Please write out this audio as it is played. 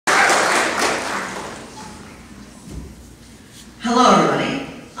Hello everybody,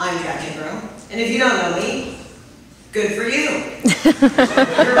 I'm Kimbrough, and if you don't know me, good for you.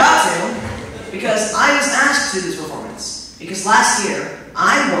 You're about to, because I was asked to do this performance, because last year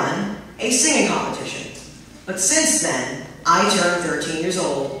I won a singing competition. But since then, I turned 13 years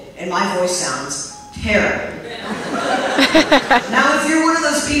old, and my voice sounds terrible. Now if you're one of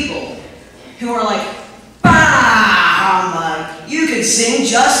those people who are like, bah, you can sing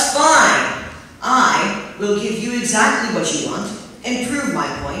just fine, I will give you exactly what you want and prove my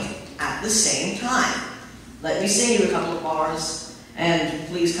point at the same time. Let me sing you a couple of bars, and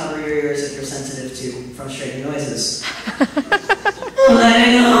please cover your ears if you're sensitive to frustrating noises. Let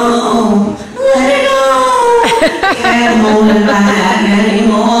it go, let it go, can't hold it back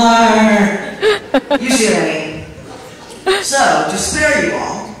anymore. You see what I mean? So, to spare you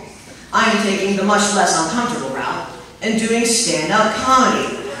all, I'm taking the much less uncomfortable route and doing stand-up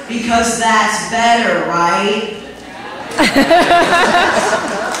comedy. Because that's better, right?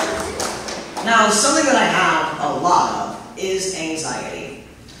 Now, something that I have a lot of is anxiety.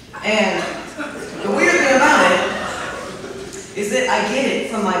 And the weird thing about it is that I get it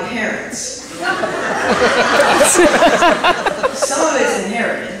from my parents. Some of it's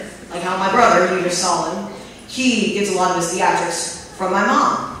inherited, like how my brother, you just saw him, he gets a lot of his theatrics from my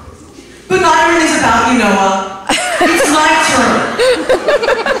mom. But not everything's about you, Noah. It's my turn.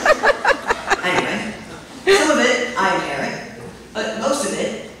 Anyway, some of it I inherit, but most of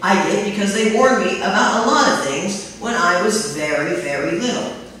it I get because they warned me about a lot of things when I was very, very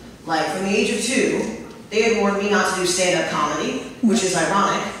little. Like from the age of 2, they had warned me not to do stand-up comedy, which is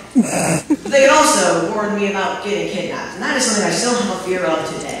ironic. They had also warned me about getting kidnapped, and that is something I still have a fear of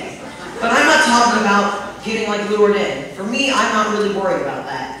today. But I'm not talking about getting like lured in. For me, I'm not really worried about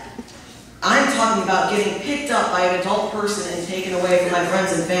that. I'm talking about getting picked up by an adult person and taken away from my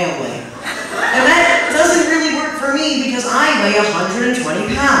friends and family. And that doesn't really work for me because I weigh 120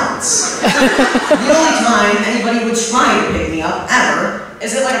 pounds. The only time anybody would try to pick me up, ever,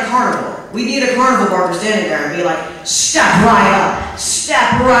 is at like a carnival. We need a carnival barker standing there and be like, step right up,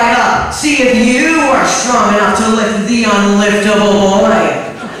 see if you are strong enough to lift the unliftable boy.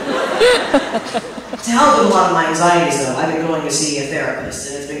 To help with a lot of my anxieties, though, I've been going to see a therapist,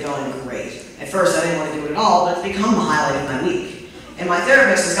 and it's been going great. At first, I didn't want to do it at all, but it's become the highlight of my week. And my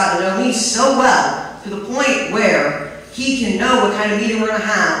therapist has gotten to know me so well, to the point where he can know what kind of meeting we're going to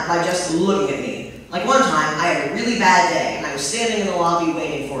have by just looking at me. Like one time, I had a really bad day, and I was standing in the lobby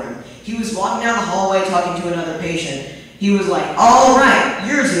waiting for him. He was walking down the hallway talking to another patient. He was like, all right,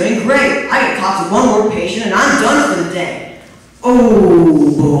 you're doing great. I can talk to one more patient, and I'm done for the day.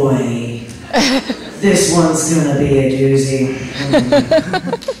 Oh, boy. This one's gonna be a doozy.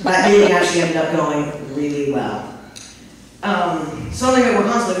 That meeting actually ended up going really well. Something that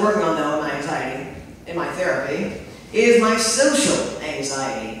we're constantly working on, though, in my anxiety, in my therapy, is my social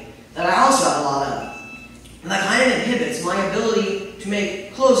anxiety, that I also have a lot of. And that kind of inhibits my ability to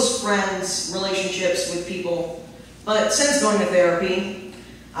make close friends, relationships with people. But since going to therapy,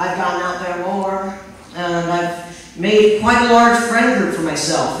 I've gotten out there more, and I've made quite a large friend group for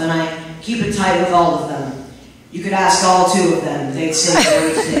myself, and I keep it tight with all of them. You could ask all 2 of them, they'd say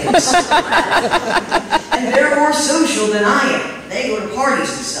great things. And they're more social than I am. They go to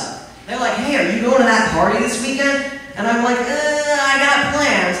parties and stuff. They're like, hey, are you going to that party this weekend? And I'm like, I got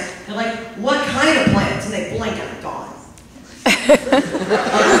plans. They're like, what kind of plans? And they blink and I'm gone. Like, where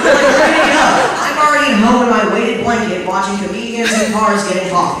did you go? I'm already home in my weighted blanket watching comedians in cars getting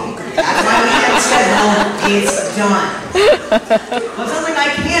coffee. That's my weekend schedule. It's done. But something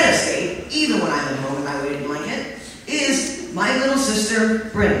I can't escape, even when I'm at home in my weighted blanket, is my little sister,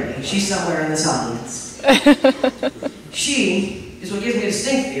 Brittany. She's somewhere in this audience. She is what gives me a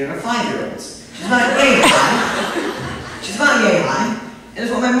distinct fear of 5-year-olds. She's not yay high. She's not yay high. And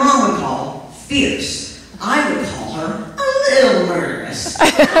it's what my mom would call fierce. I would call her a little murderous.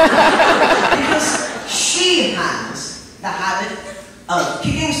 Because she has the habit of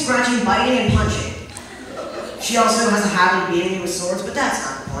kicking, scratching, biting, and punching. She also has a habit of beating me with swords, but that's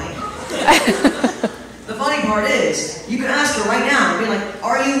not the point. The funny part is, you can ask her right now and be like,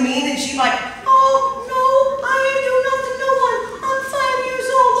 are you mean? And she's like, oh, no, I ain't doing nothing to no one. I'm 5 years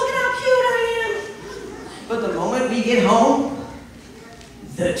old, look at how cute I am. But the moment we get home,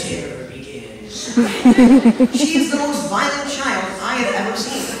 the terror begins. She is the most violent child I have ever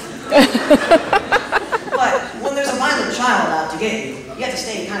seen. But when there's a violent child out to get you, you have to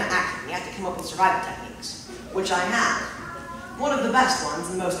stay kind of active. You have to come up with survival techniques, which I have. One of the best ones,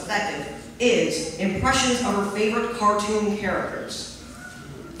 and most effective, is impressions of her favorite cartoon characters.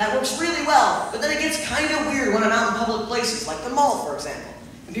 That works really well, but then it gets kind of weird when I'm out in public places, like the mall, for example.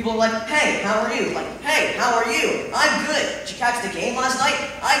 And people are like, hey, how are you? Like, hey, how are you? I'm good. Did you catch the game last night?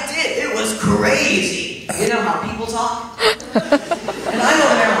 I did. It was crazy. You know how people talk? And I'm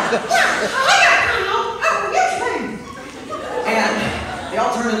over there like, yeah, how are you? And they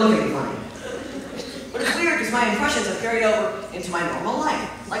all turn and look at me funny. But it's weird because my impressions have carried over into my normal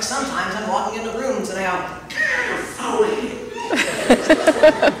life. Like sometimes I'm walking into rooms and I go,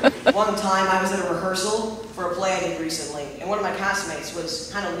 one time I was at a rehearsal for a play I did recently, and one of my castmates was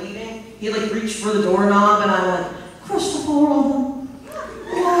kind of leaving. He like reached for the doorknob and I went, Christopher Robin,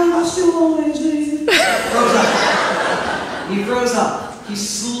 why must you always leave? Froze up. He froze up. He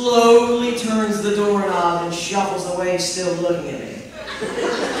slowly turns the doorknob and shuffles away, still looking at me.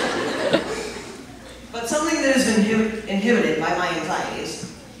 But something that has been inhibited by my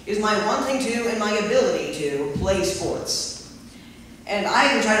anxieties is my wanting to and my ability to play sports. And I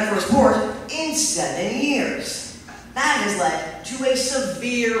haven't tried it for a sport in 7 years. That has led to a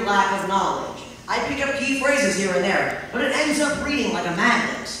severe lack of knowledge. I pick up key phrases here and there, but it ends up reading like a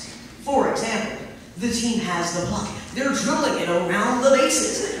magnet. For example, the team has the puck. They're drilling it around the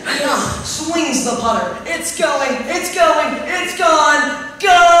bases. Swings the putter. It's going, it's going, it's gone,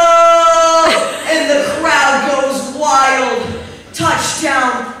 go! And the crowd goes wild.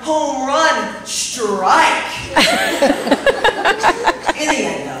 Touchdown, home run, strike. In the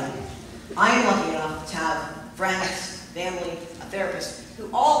end, though, I am lucky enough to have friends, family, a therapist, who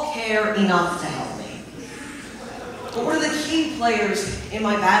all care enough to help me. But one of the key players in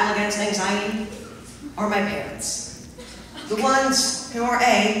my battle against anxiety are my parents. The ones who are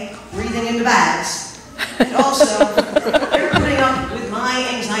A, breathing into bags, and also, they're putting up with my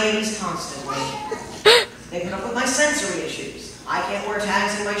anxieties constantly. They put up with my sensory issues. I can't wear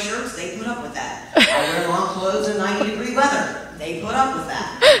tags in my shirts, they put up with that. I wear long clothes in 90-degree weather, they put up with that.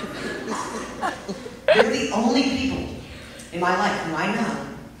 They're the only people in my life who I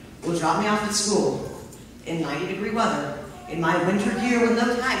know will drop me off at school in 90-degree weather, in my winter gear with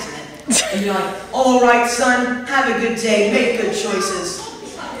no tags in it, and be like, all right, son, have a good day, make good choices.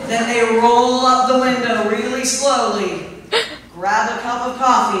 Then they roll up the window really slowly, grab a cup of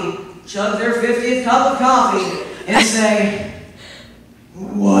coffee, chug their 50th cup of coffee, and say,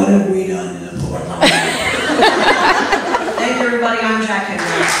 what have we done to the poor mom? Thank you, everybody. I'm Jack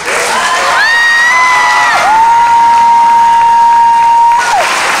Kimbrough.